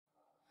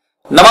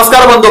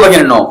नमस्कार बंधू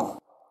भगिनींनो,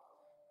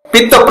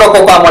 पित्त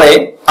प्रकोपामुळे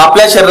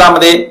आपल्या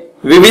शरीरामध्ये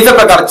विविध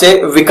प्रकारचे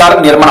विकार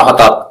निर्माण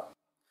होतात।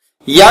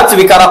 याच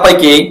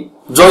विकारापैकी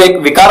जो एक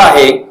विकार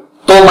आहे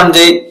तो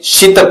म्हणजे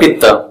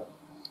शीतपित्त।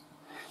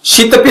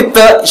 शीतपित्त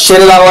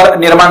शरीरावर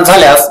निर्माण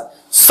झाल्यास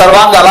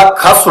सर्वांगाला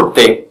खास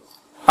सुटते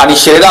आणि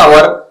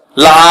शरीरावर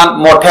लहान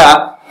मोठ्या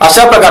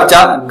अशा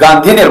प्रकारच्या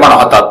गांधी निर्माण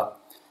होतात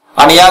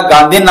आणि या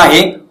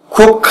गांधींनाही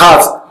खूप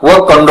खास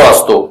व कंडो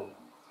असतो।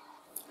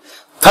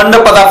 थंड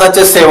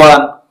पदार्थाचे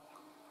सेवन,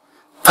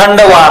 थंड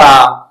वारा,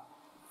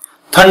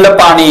 थंड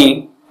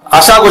पाणी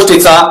अशा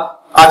गोष्टीचा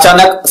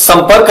अचानक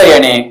संपर्क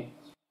येणे,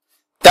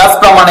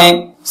 त्याचप्रमाणे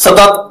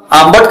सतत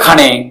आंबट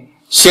खाणे,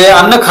 शिळे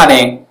अन्न खाणे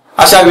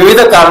अशा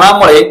विविध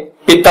कारणांमुळे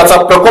पित्ताचा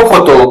प्रकोप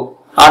होतो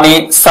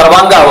आणि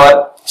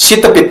सर्वांगावर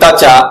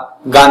शीतपित्ताच्या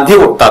गांधी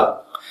उठतात।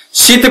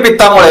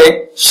 शीतपित्तामुळे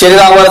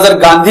शरीरावर जर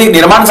गांधी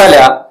निर्माण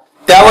झाल्या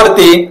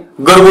त्यावरती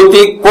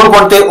घरगुती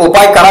कोणकोणते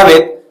उपाय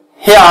करावेत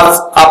हे आज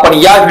आपण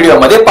या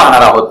व्हिडिओमध्ये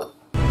पाहणार आहोत।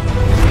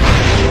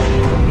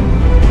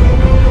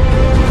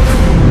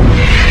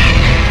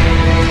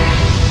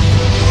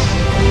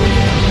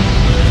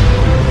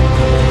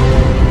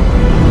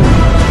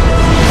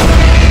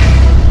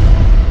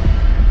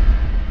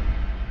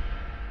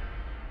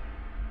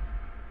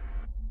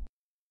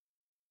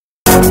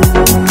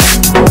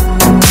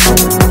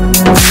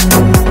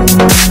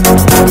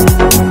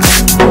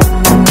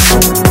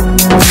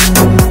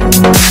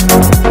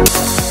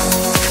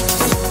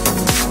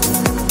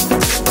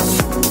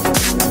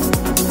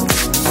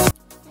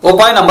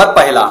 उपाय नंबर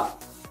पहिला,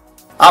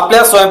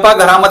 आपल्या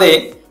स्वयंपाकघरामध्ये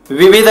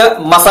विविध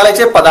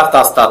मसाल्याचे पदार्थ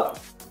असतात।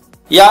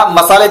 या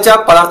मसाल्याच्या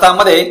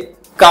पदार्थांमध्ये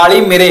काळी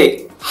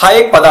मिरे हा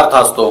एक पदार्थ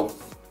असतो।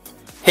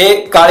 हे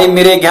काळी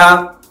मिरे घ्या,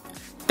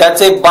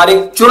 त्याचे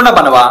बारीक चूर्ण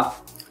बनवा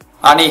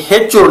आणि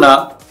हे चूर्ण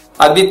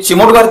अगदी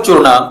चिमूटभर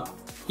चूर्ण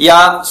या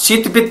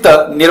शीतपित्त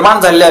निर्माण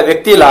झालेल्या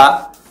व्यक्तीला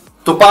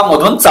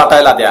तुपामधून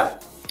चाटायला द्या।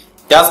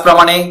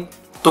 त्याचप्रमाणे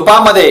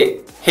तुपामध्ये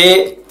हे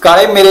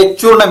काळे मिरे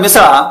चूर्ण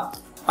मिसळा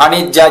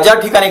आणि ज्या ज्या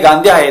ठिकाणी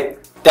गांधी आहेत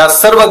त्या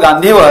सर्व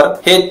गांधीवर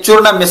हे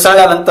चूर्ण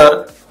मिसळल्यानंतर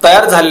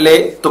तयार झालेले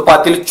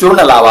तुपातील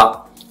चूर्ण लावा।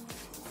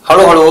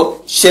 हळूहळू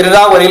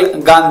शरीरावरील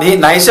गांधी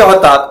नाहीसे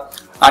होतात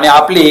आणि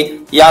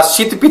आपली या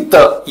शीतपित्त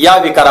या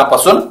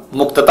विकारापासून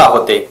मुक्तता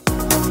होते।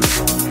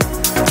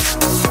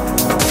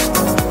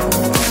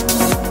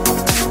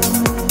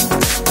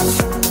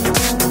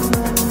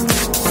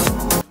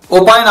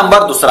 उपाय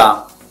नंबर दुसरा,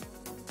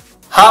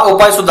 हा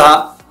उपाय सुद्धा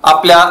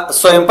आपल्या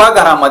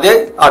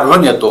स्वयंपाकघरामध्ये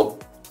आढळून येतो।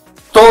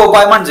 तो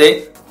उपाय म्हणजे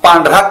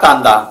पांढरा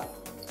कांदा।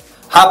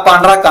 हा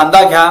पांढरा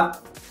कांदा घ्या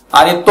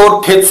आणि तो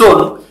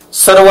ठेचून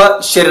सर्व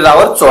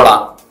शरीरावर चोळा।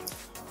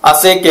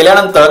 असे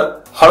केल्यानंतर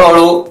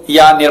हळूहळू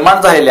या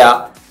निर्माण झालेल्या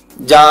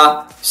ज्या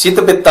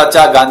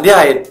शीतपित्ताच्या गांधी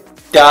आहेत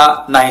त्या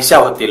नाहीशा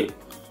होतील।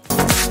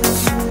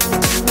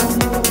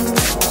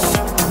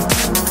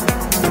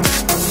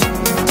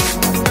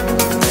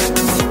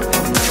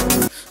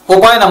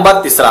 उपाय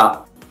नंबर तिसरा,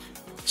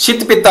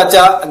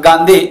 शीतपित्ताच्या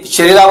गांधी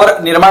शरीरावर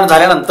निर्माण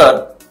झाल्यानंतर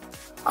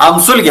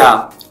आमसूल घ्या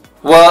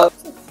व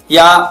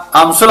या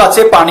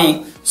आमसुलाचे पाणी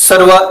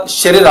सर्व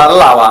शरीराला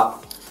लावा।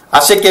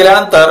 असे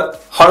केल्यानंतर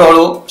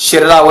हळूहळू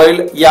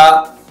शरीरावरील या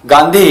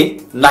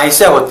गांधी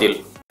नाहीशा होतील।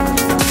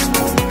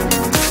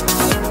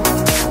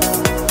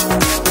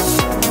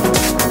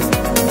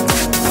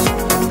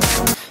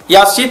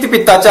 या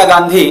शीतपित्ताच्या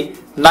गांधी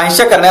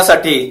नाहीशा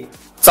करण्यासाठी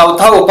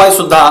चौथा उपाय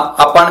सुद्धा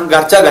आपण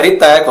घरच्या घरी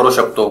तयार करू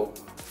शकतो।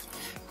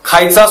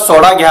 खायचा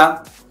सोडा घ्या,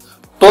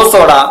 तो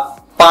सोडा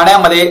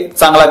पाण्यामध्ये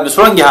चांगला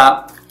मिसळून घ्या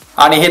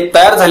आणि हे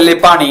तयार झालेले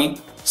पाणी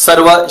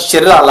सर्व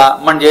शरीराला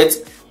म्हणजेच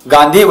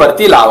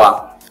गांधीवरती लावा।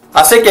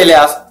 असे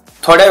केल्यास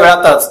थोड्या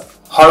वेळातच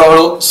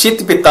हळूहळू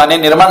शीतपित्ताने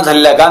निर्माण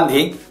झालेल्या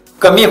गांधी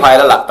कमी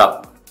व्हायला लागतात।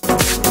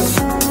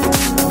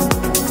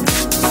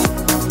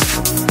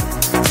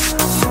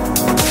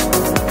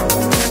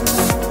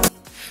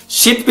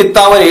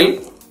 शीतपित्तावरील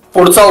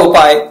पुढचा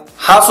उपाय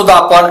हा सुद्धा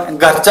आपण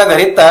घरच्या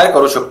घरी तयार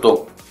करू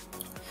शकतो।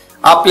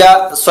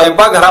 आपल्या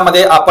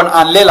स्वयंपाकघरामध्ये आपण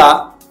आणलेला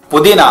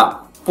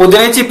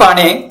पुदिन्याची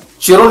पाने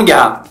चिरून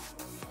घ्या।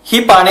 ही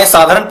पाने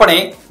साधारणपणे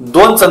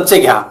 2 चमचे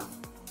घ्या।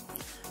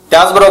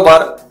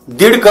 त्याचबरोबर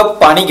 1.5 कप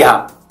पाणी घ्या।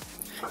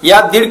 या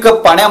 1.5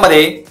 कप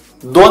पाण्यामध्ये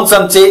 2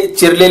 चमचे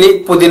चिरलेली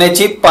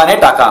पुदिन्याची पाने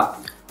टाका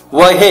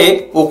व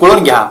हे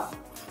उकळून घ्या।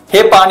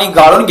 हे पाणी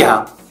गाळून घ्या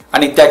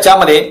आणि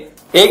त्याच्यामध्ये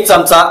 1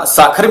 चमचा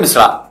साखर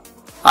मिसळा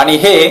आणि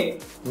हे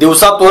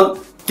दिवसातून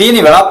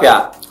 3 वेळा प्या।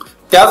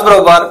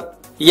 त्याचबरोबर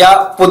या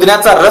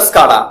पुदिन्याचा रस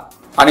काढा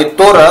आणि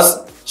तो रस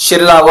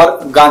शरीरावर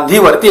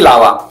गांधीवरती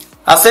लावा।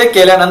 असे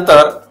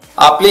केल्यानंतर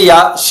आपली या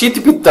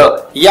शीतपित्त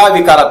या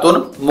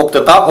विकारातून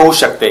मुक्तता होऊ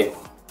शकते।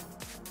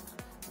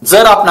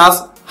 जर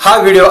आपणास हा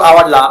व्हिडिओ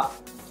आवडला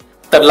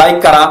तर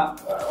लाईक करा,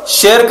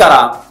 शेअर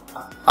करा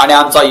आणि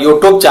आमचा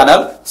YouTube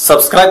चॅनल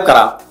सबस्क्राइब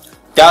करा।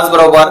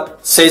 त्याचबरोबर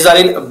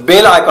शेजारील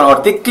बेल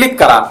आयकॉनवरती क्लिक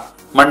करा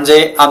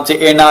म्हणजे आमचे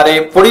येणारे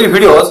पुढील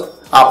व्हिडिओज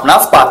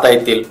आपणास पाहता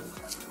येतील।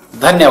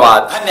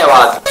 धन्यवाद।